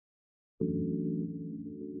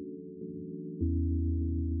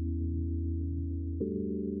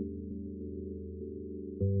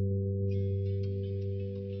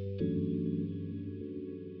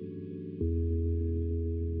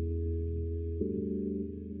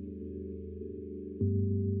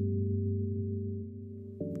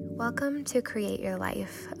Welcome to Create Your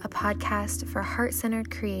Life, a podcast for heart-centered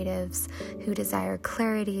creatives who desire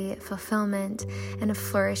clarity, fulfillment, and a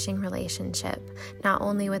flourishing relationship, not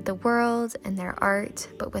only with the world and their art,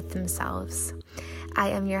 but with themselves. I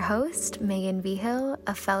am your host, Megan Vigil,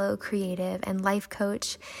 a fellow creative and life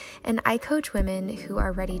coach, and I coach women who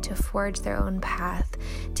are ready to forge their own path,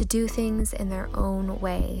 to do things in their own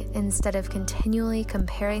way, instead of continually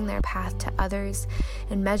comparing their path to others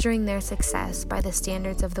and measuring their success by the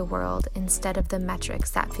standards of the world instead of the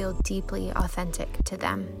metrics that feel deeply authentic to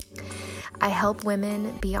them. I help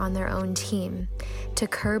women be on their own team, to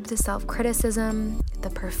curb the self-criticism, the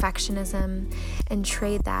perfectionism, and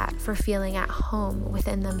trade that for feeling at home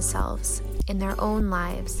within themselves, in their own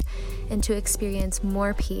lives, and to experience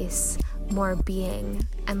more peace, more being,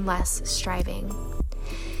 and less striving.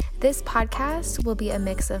 This podcast will be a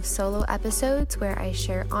mix of solo episodes where I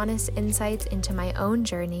share honest insights into my own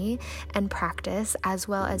journey and practice, as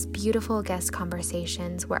well as beautiful guest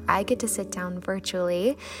conversations where I get to sit down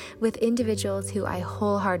virtually with individuals who I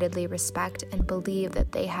wholeheartedly respect and believe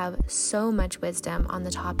that they have so much wisdom on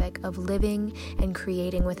the topic of living and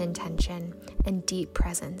creating with intention and deep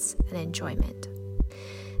presence and enjoyment.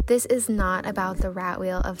 This is not about the rat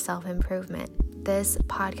wheel of self-improvement. This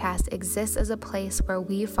podcast exists as a place where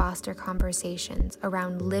we foster conversations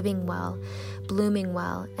around living well, blooming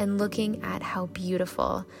well, and looking at how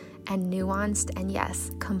beautiful and nuanced and yes,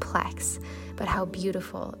 complex, but how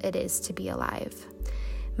beautiful it is to be alive.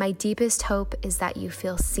 My deepest hope is that you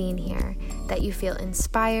feel seen here, that you feel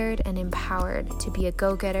inspired and empowered to be a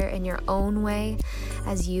go-getter in your own way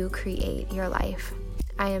as you create your life.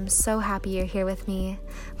 I am so happy you're here with me.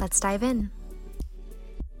 Let's dive in.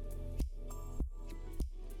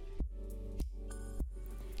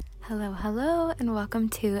 Hello, and welcome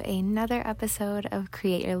to another episode of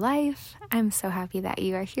Create Your Life. I'm so happy that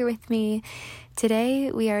you are here with me. Today,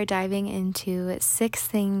 we are diving into 6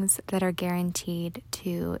 things that are guaranteed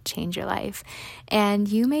to change your life. And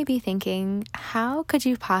you may be thinking, how could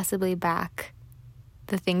you possibly back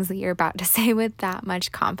the things that you're about to say with that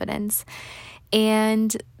much confidence?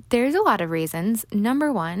 And there's a lot of reasons.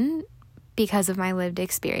 Number one, because of my lived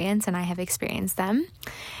experience, and I have experienced them.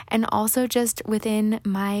 And also just within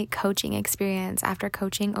my coaching experience, after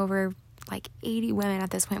coaching over like 80 women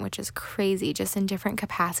at this point, which is crazy, just in different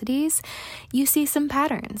capacities, you see some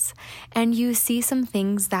patterns and you see some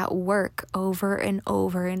things that work over and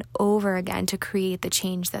over and over again to create the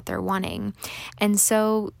change that they're wanting. And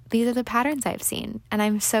so these are the patterns I've seen, and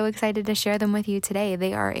I'm so excited to share them with you today.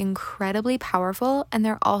 They are incredibly powerful, and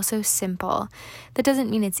they're also simple. That doesn't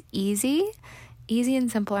mean it's easy. Easy and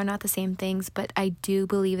simple are not the same things, but I do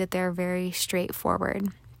believe that they're very straightforward.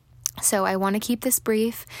 So I want to keep this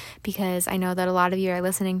brief because I know that a lot of you are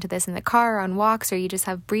listening to this in the car or on walks, or you just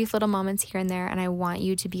have brief little moments here and there, and I want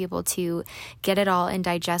you to be able to get it all and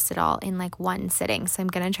digest it all in like one sitting. So I'm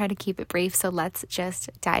going to try to keep it brief, so let's just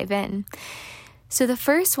dive in. So the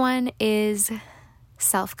first one is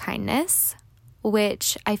self-kindness,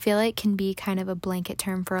 which I feel like can be kind of a blanket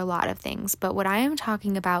term for a lot of things. But what I am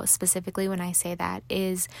talking about specifically when I say that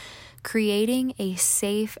is creating a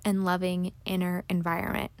safe and loving inner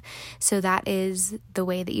environment. So that is the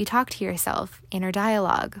way that you talk to yourself, inner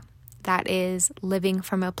dialogue. That is living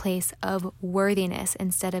from a place of worthiness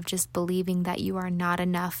instead of just believing that you are not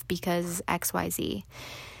enough because XYZ.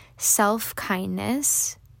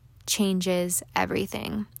 Self-kindness changes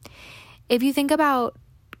everything. If you think about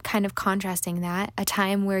kind of contrasting that, a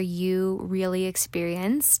time where you really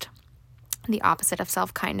experienced the opposite of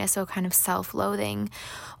self-kindness, so kind of self-loathing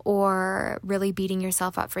or really beating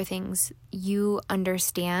yourself up for things, you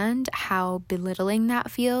understand how belittling that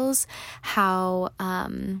feels, how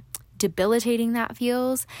debilitating that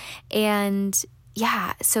feels. And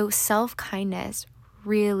yeah, so self-kindness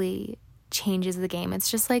really changes the game. It's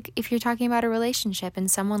just like if you're talking about a relationship and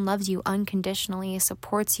someone loves you unconditionally,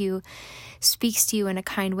 supports you, speaks to you in a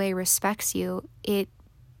kind way, respects you, it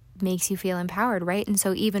makes you feel empowered, right? And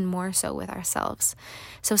so even more so with ourselves.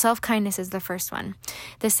 So self-kindness is the first one.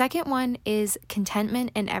 The second one is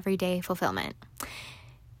contentment and everyday fulfillment.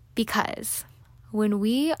 Because when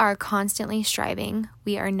we are constantly striving,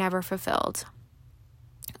 we are never fulfilled.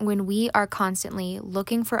 When we are constantly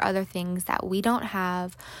looking for other things that we don't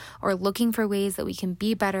have, or looking for ways that we can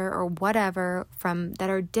be better or whatever that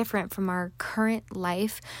are different from our current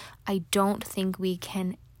life, I don't think we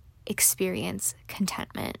can experience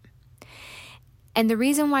contentment. And the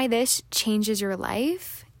reason why this changes your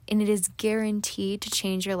life, and it is guaranteed to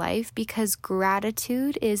change your life, because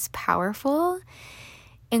gratitude is powerful,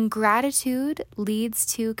 and gratitude leads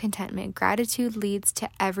to contentment. Gratitude leads to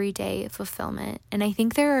everyday fulfillment. And I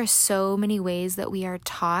think there are so many ways that we are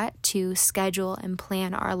taught to schedule and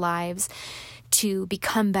plan our lives to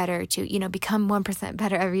become better, to, become 1%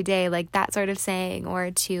 better every day, like that sort of saying,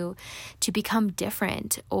 or to become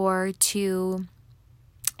different, or to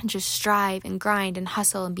just strive and grind and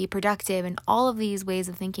hustle and be productive, and all of these ways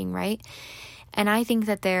of thinking, right? And I think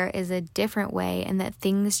that there is a different way, and that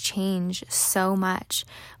things change so much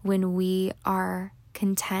when we are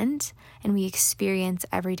content and we experience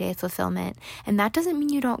everyday fulfillment. And that doesn't mean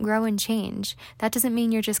you don't grow and change. That doesn't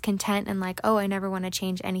mean you're just content and like, oh, I never want to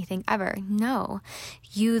change anything ever. No,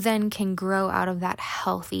 you then can grow out of that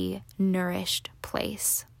healthy, nourished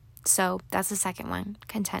place. So that's the second one,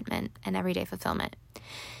 contentment and everyday fulfillment.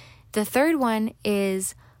 The third one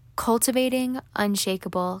is cultivating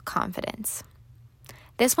unshakable confidence.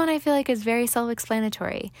 This one I feel like is very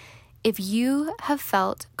self-explanatory. If you have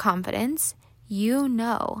felt confidence, you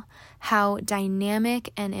know how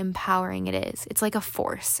dynamic and empowering it is. It's like a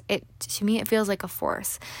force. To me, it feels like a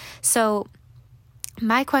force. So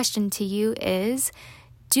my question to you is,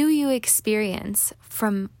 do you experience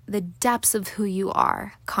from the depths of who you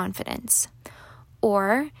are confidence?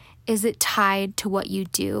 Or is it tied to what you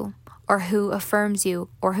do, or who affirms you,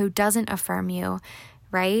 or who doesn't affirm you,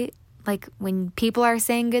 right? Like when people are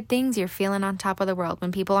saying good things, you're feeling on top of the world.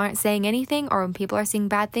 When people aren't saying anything, or when people are saying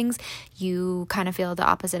bad things, you kind of feel the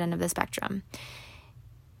opposite end of the spectrum.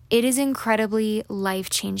 It is incredibly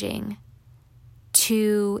life-changing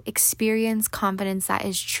to experience confidence that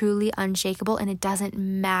is truly unshakable, and it doesn't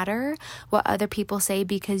matter what other people say,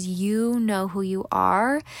 because you know who you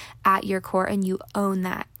are at your core and you own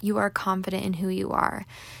that. You are confident in who you are.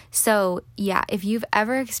 So yeah, if you've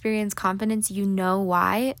ever experienced confidence, you know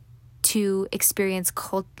why to experience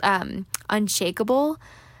unshakable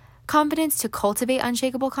confidence, to cultivate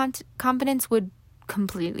unshakable confidence would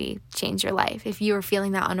completely change your life if you were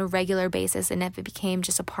feeling that on a regular basis, and if it became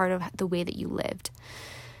just a part of the way that you lived.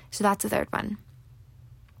 So that's the third one.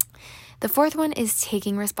 The fourth one is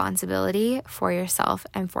taking responsibility for yourself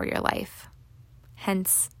and for your life.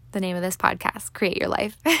 Hence the name of this podcast, Create Your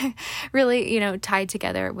Life. Really, tied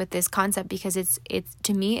together with this concept, because it's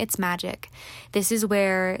to me, it's magic. This is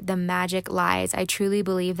where the magic lies. I truly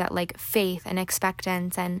believe that like faith and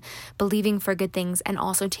expectance and believing for good things, and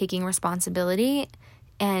also taking responsibility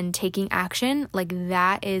and taking action, like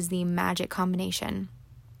that is the magic combination.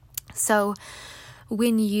 So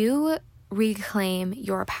when you reclaim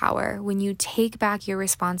your power, when you take back your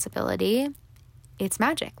responsibility, it's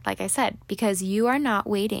magic, like I said, because you are not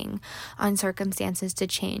waiting on circumstances to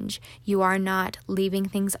change. You are not leaving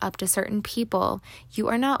things up to certain people. You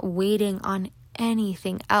are not waiting on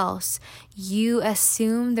anything else. You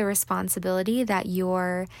assume the responsibility that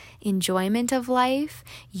your enjoyment of life,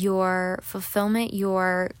 your fulfillment,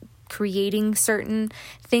 your creating certain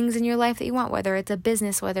things in your life that you want, whether it's a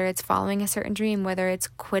business, whether it's following a certain dream, whether it's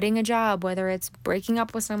quitting a job, whether it's breaking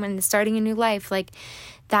up with someone and starting a new life, like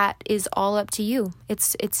that is all up to you.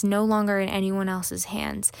 It's no longer in anyone else's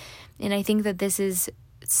hands. And I think that this is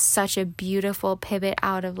such a beautiful pivot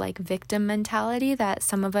out of like victim mentality that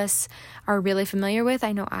some of us are really familiar with.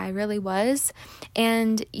 I know I really was.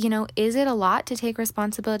 And, is it a lot to take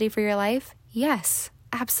responsibility for your life? Yes,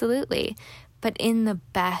 absolutely. But in the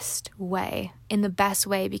best way,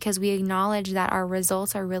 because we acknowledge that our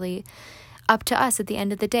results are really up to us at the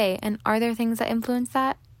end of the day. And are there things that influence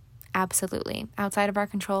that? Absolutely. Outside of our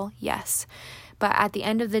control? Yes. But at the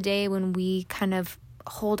end of the day, when we kind of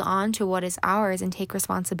hold on to what is ours and take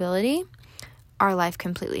responsibility, our life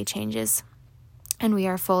completely changes. And we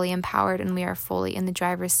are fully empowered, and we are fully in the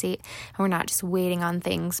driver's seat, and we're not just waiting on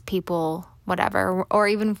things, people, whatever, or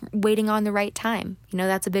even waiting on the right time.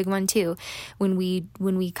 That's a big one too. When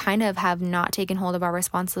we kind of have not taken hold of our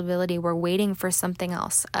responsibility, we're waiting for something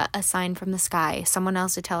else, a sign from the sky, someone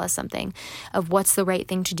else to tell us something of what's the right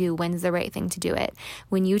thing to do, when's the right thing to do it.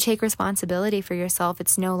 When you take responsibility for yourself,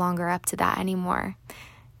 it's no longer up to that anymore.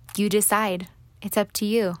 You decide. It's up to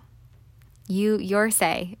you. Your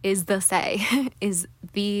say is the say, is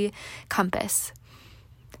the compass.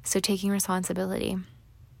 So taking responsibility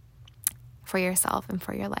for yourself and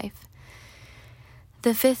for your life.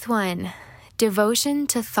 The fifth one, devotion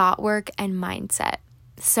to thought work and mindset.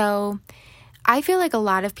 So I feel like a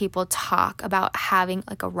lot of people talk about having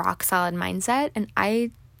like a rock solid mindset, and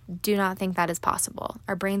I do not think that is possible.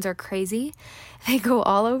 Our brains are crazy. They go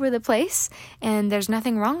all over the place, and there's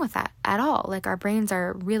nothing wrong with that at all. Like, our brains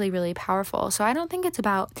are really, really powerful. So I don't think it's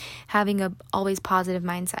about having a always positive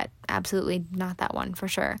mindset. Absolutely not that one, for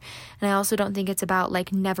sure. And I also don't think it's about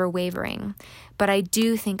like never wavering. But I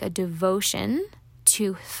do think a devotion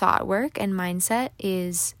to thought work and mindset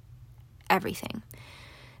is everything,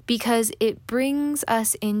 because it brings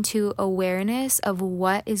us into awareness of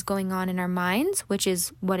what is going on in our minds, which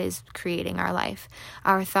is what is creating our life.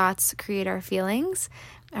 Our thoughts create our feelings.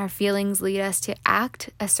 Our feelings lead us to act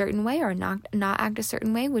a certain way or not act a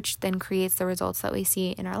certain way, which then creates the results that we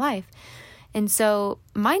see in our life. And so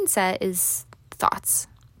mindset is thoughts.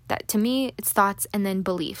 That, to me, it's thoughts and then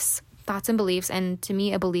beliefs. Thoughts and beliefs. And to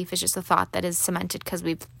me, a belief is just a thought that is cemented because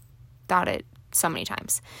we've thought it so many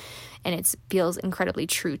times. And it feels incredibly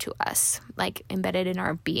true to us, like embedded in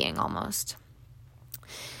our being almost.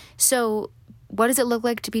 So what does it look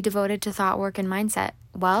like to be devoted to thought work and mindset?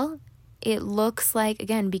 Well, it looks like,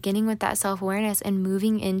 again, beginning with that self-awareness and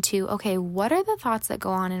moving into, okay, what are the thoughts that go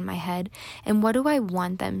on in my head, and what do I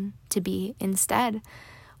want them to be instead?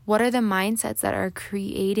 What are the mindsets that are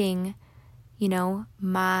creating,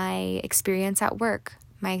 my experience at work,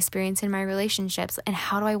 my experience in my relationships, and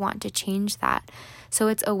how do I want to change that? So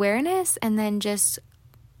it's awareness, and then just,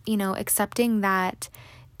 accepting that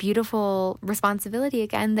beautiful responsibility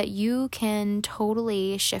again, that you can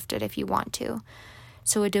totally shift it if you want to.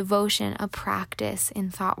 So a devotion, a practice in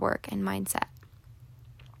thought work and mindset.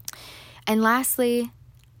 And lastly,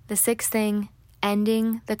 the sixth thing,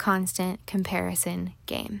 ending the constant comparison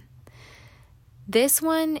game. This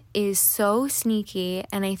one is so sneaky,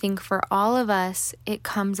 and I think for all of us, it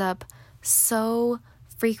comes up so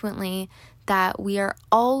frequently that we are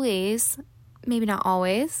always, maybe not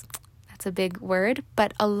always, that's a big word,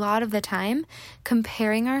 but a lot of the time,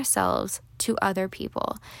 comparing ourselves to other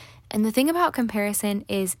people. And the thing about comparison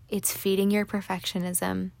is it's feeding your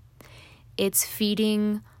perfectionism. It's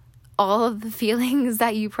feeding all of the feelings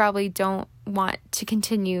that you probably don't want to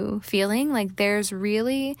continue feeling. Like, there's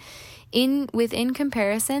really, within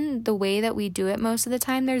comparison, the way that we do it most of the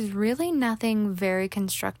time, there's really nothing very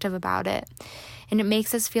constructive about it. And it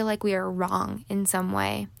makes us feel like we are wrong in some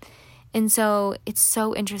way. And so it's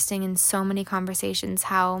so interesting in so many conversations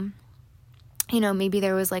how, maybe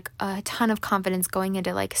there was like a ton of confidence going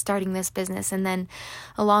into like starting this business. And then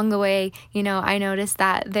along the way, I noticed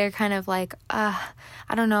that they're kind of like, I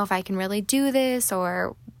don't know if I can really do this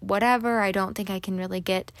or whatever. I don't think I can really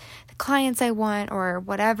get the clients I want or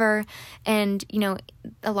whatever. And,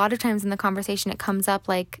 a lot of times in the conversation, it comes up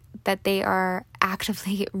like that they are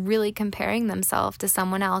actively really comparing themselves to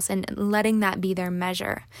someone else and letting that be their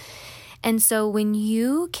measure. And so when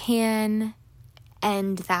you can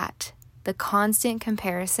end that, the constant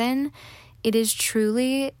comparison, it is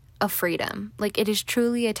truly a freedom. Like, it is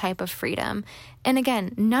truly a type of freedom. And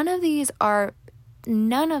again, none of these are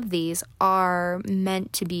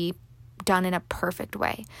meant to be done in a perfect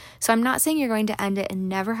way. So I'm not saying you're going to end it and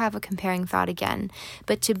never have a comparing thought again,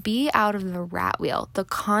 but to be out of the rat wheel, the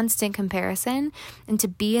constant comparison, and to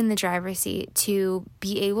be in the driver's seat, to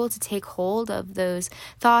be able to take hold of those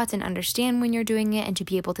thoughts and understand when you're doing it, and to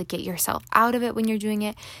be able to get yourself out of it when you're doing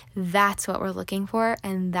it, that's what we're looking for,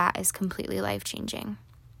 and that is completely life-changing.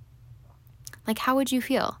 Like, how would you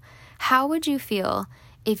feel? How would you feel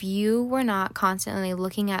if you were not constantly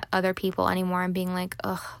looking at other people anymore and being like,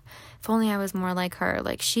 ugh, if only I was more like her.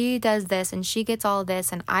 Like, she does this and she gets all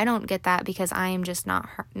this and I don't get that because I am just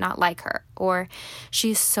not like her. Or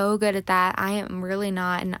she's so good at that, I am really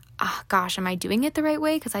not. And gosh, am I doing it the right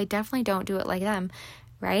way? Because I definitely don't do it like them,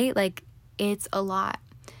 right? Like, it's a lot.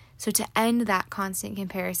 So to end that constant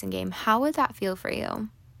comparison game, how would that feel for you?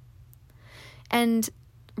 And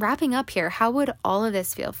wrapping up here, how would all of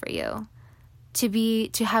this feel for you?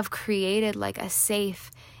 To have created like a safe,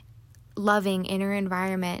 loving inner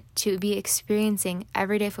environment, to be experiencing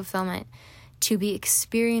everyday fulfillment, to be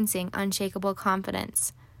experiencing unshakable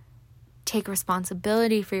confidence, take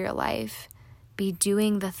responsibility for your life, be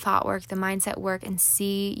doing the thought work, the mindset work, and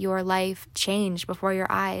see your life change before your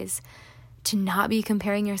eyes, to not be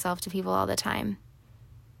comparing yourself to people all the time.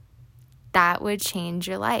 That would change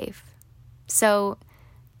your life. So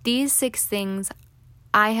these 6 things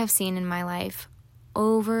I have seen in my life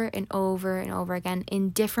over and over and over again in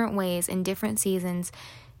different ways, in different seasons,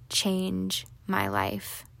 change my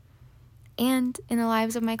life and in the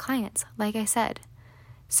lives of my clients, like I said.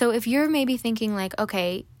 So if you're maybe thinking like,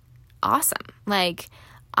 okay, awesome, like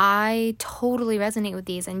I totally resonate with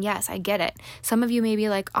these, and yes, I get it. Some of you may be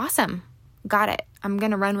like, awesome, got it, I'm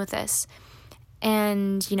going to run with this.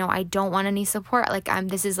 and, I don't want any support. Like,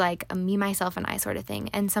 this is like a me, myself, and I sort of thing.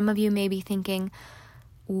 And some of you may be thinking,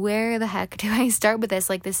 where the heck do I start with this?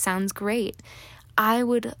 Like, this sounds great. I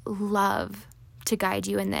would love to guide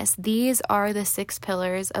you in this. These are the 6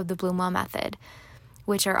 pillars of the Bloomwell Method,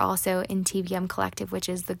 which are also in TBM Collective, which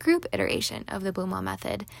is the group iteration of the Bloomwell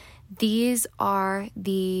Method. These are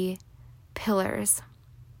the pillars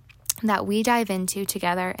that we dive into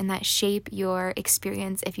together and that shape your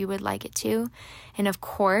experience if you would like it to. And of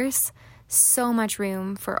course, so much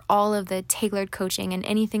room for all of the tailored coaching and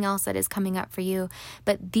anything else that is coming up for you.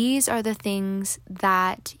 But these are the things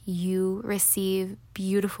that you receive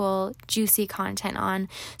beautiful, juicy content on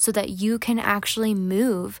so that you can actually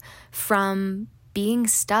move from being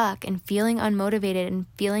stuck and feeling unmotivated and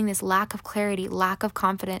feeling this lack of clarity, lack of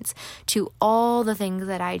confidence to all the things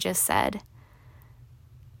that I just said.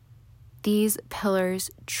 These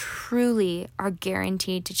pillars truly are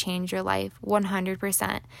guaranteed to change your life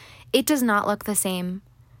 100%. It does not look the same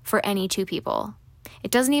for any 2 people.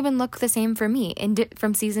 It doesn't even look the same for me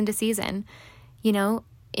from season to season.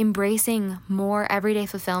 Embracing more everyday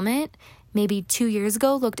fulfillment maybe 2 years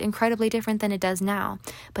ago looked incredibly different than it does now.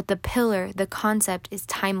 But the pillar, the concept is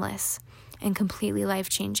timeless and completely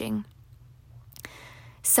life-changing.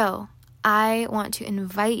 So I want to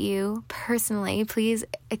invite you personally, please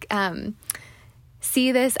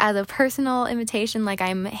see this as a personal invitation, like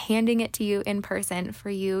I'm handing it to you in person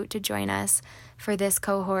for you to join us for this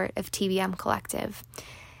cohort of TBM Collective.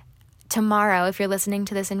 Tomorrow, if you're listening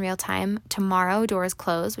to this in real time, tomorrow doors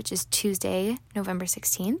close, which is Tuesday, November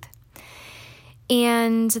 16th.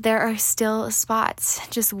 And there are still spots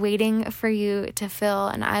just waiting for you to fill.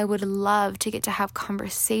 And I would love to get to have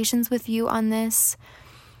conversations with you on this,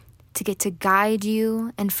 to get to guide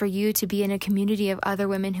you, and for you to be in a community of other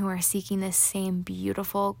women who are seeking this same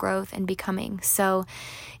beautiful growth and becoming. So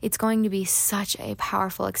it's going to be such a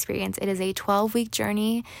powerful experience. It is a 12-week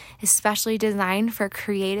journey, especially designed for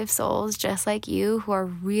creative souls just like you, who are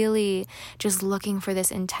really just looking for this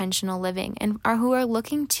intentional living and who are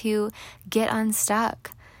looking to get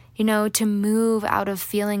unstuck. To move out of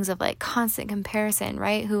feelings of like constant comparison,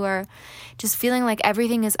 right? Who are just feeling like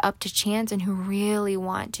everything is up to chance and who really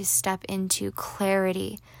want to step into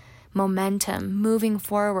clarity, momentum, moving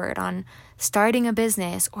forward on starting a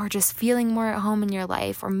business or just feeling more at home in your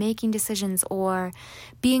life or making decisions or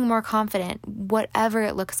being more confident, whatever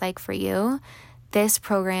it looks like for you. This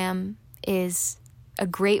program is a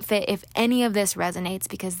great fit if any of this resonates,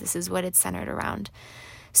 because this is what it's centered around.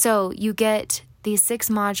 So you get these 6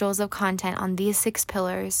 modules of content on these 6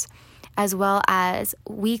 pillars, as well as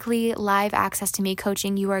weekly live access to me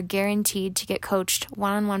coaching. You are guaranteed to get coached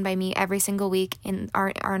one-on-one by me every single week in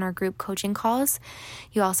our group coaching calls.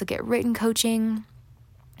 You also get written coaching.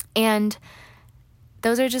 And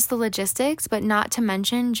those are just the logistics, but not to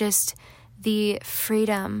mention just the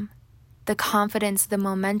freedom, the confidence, the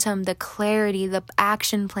momentum, the clarity, the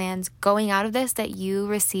action plans going out of this that you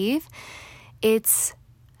receive. It's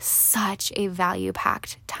such a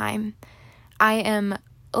value-packed time. I am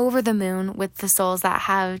over the moon with the souls that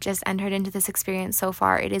have just entered into this experience so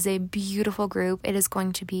far. It is a beautiful group. It is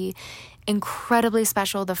going to be incredibly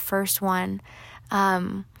special, the first one.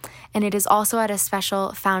 And it is also at a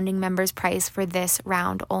special founding members price for this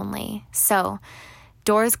round only. So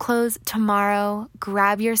doors close tomorrow.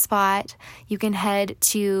 Grab your spot. You can head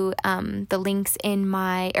to the links in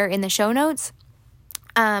the show notes.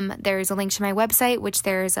 There's a link to my website, which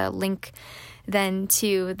there's a link then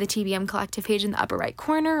to the TBM Collective page in the upper right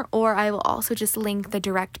corner, or I will also just link the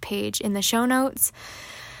direct page in the show notes.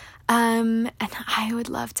 And I would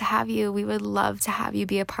love to have you. We would love to have you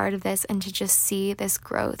be a part of this and to just see this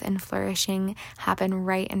growth and flourishing happen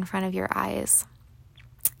right in front of your eyes.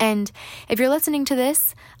 And if you're listening to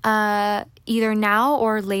this, either now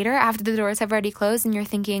or later after the doors have already closed and you're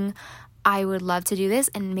thinking, I would love to do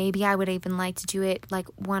this, and maybe I would even like to do it like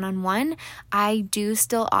one-on-one, I do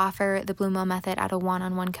still offer the Bloomwell Method at a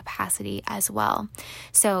one-on-one capacity as well.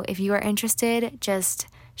 So if you are interested, just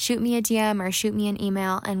shoot me a DM or shoot me an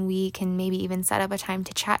email, and we can maybe even set up a time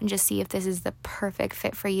to chat and just see if this is the perfect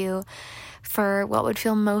fit for you, for what would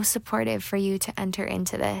feel most supportive for you to enter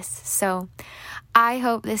into this. So I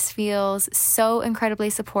hope this feels so incredibly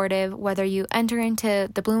supportive, whether you enter into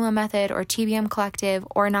the Bloomwell Method or TBM Collective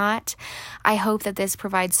or not. I hope that this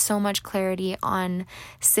provides so much clarity on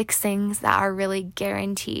 6 things that are really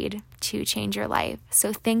guaranteed to change your life.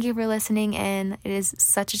 So thank you for listening in. It is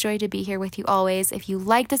such a joy to be here with you always. If you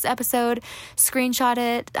like this episode, screenshot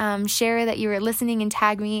it, share that you were listening and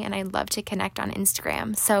tag me, and I'd love to connect on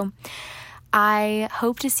Instagram. So I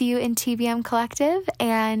hope to see you in TBM Collective,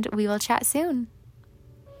 and we will chat soon.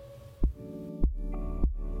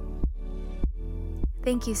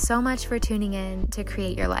 Thank you so much for tuning in to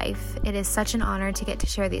Create Your Life. It is such an honor to get to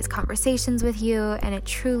share these conversations with you, and it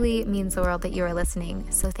truly means the world that you are listening,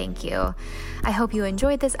 so thank you. I hope you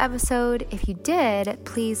enjoyed this episode. If you did,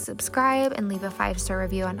 please subscribe and leave a 5-star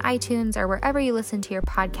review on iTunes or wherever you listen to your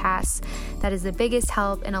podcasts. That is the biggest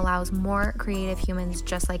help and allows more creative humans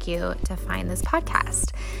just like you to find this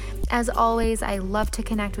podcast. As always, I love to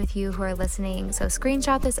connect with you who are listening, so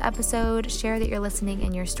screenshot this episode, share that you're listening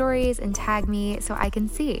in your stories, and tag me so I can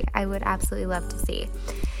see. I would absolutely love to see.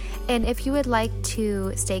 And if you would like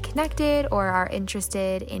to stay connected or are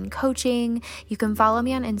interested in coaching, you can follow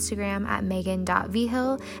me on Instagram at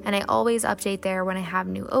megan.vhill, and I always update there when I have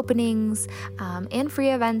new openings and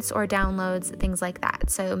free events or downloads, things like that.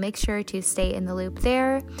 So make sure to stay in the loop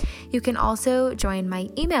there. You can also join my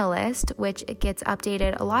email list, which gets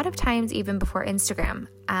updated a lot of times even before Instagram.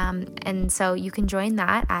 And so you can join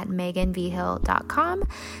that at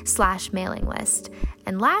meganvhill.com/mailing list.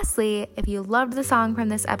 And lastly, if you loved the song from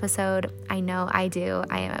this episode, I know I do.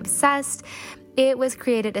 I am obsessed. It was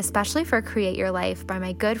created especially for Create Your Life by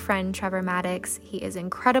my good friend Trevor Maddox. He is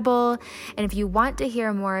incredible. And if you want to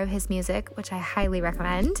hear more of his music, which I highly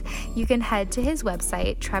recommend, you can head to his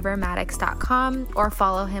website, trevormaddox.com, or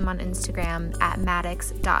follow him on Instagram at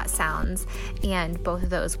maddox.sounds. And both of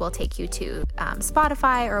those will take you to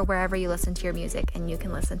Spotify or wherever you listen to your music, and you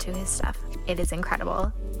can listen to his stuff. It is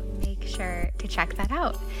incredible. Make sure to check that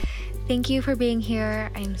out. Thank you for being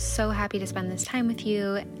here. I'm so happy to spend this time with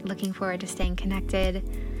you. Looking forward to staying connected,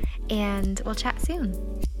 and we'll chat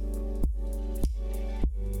soon.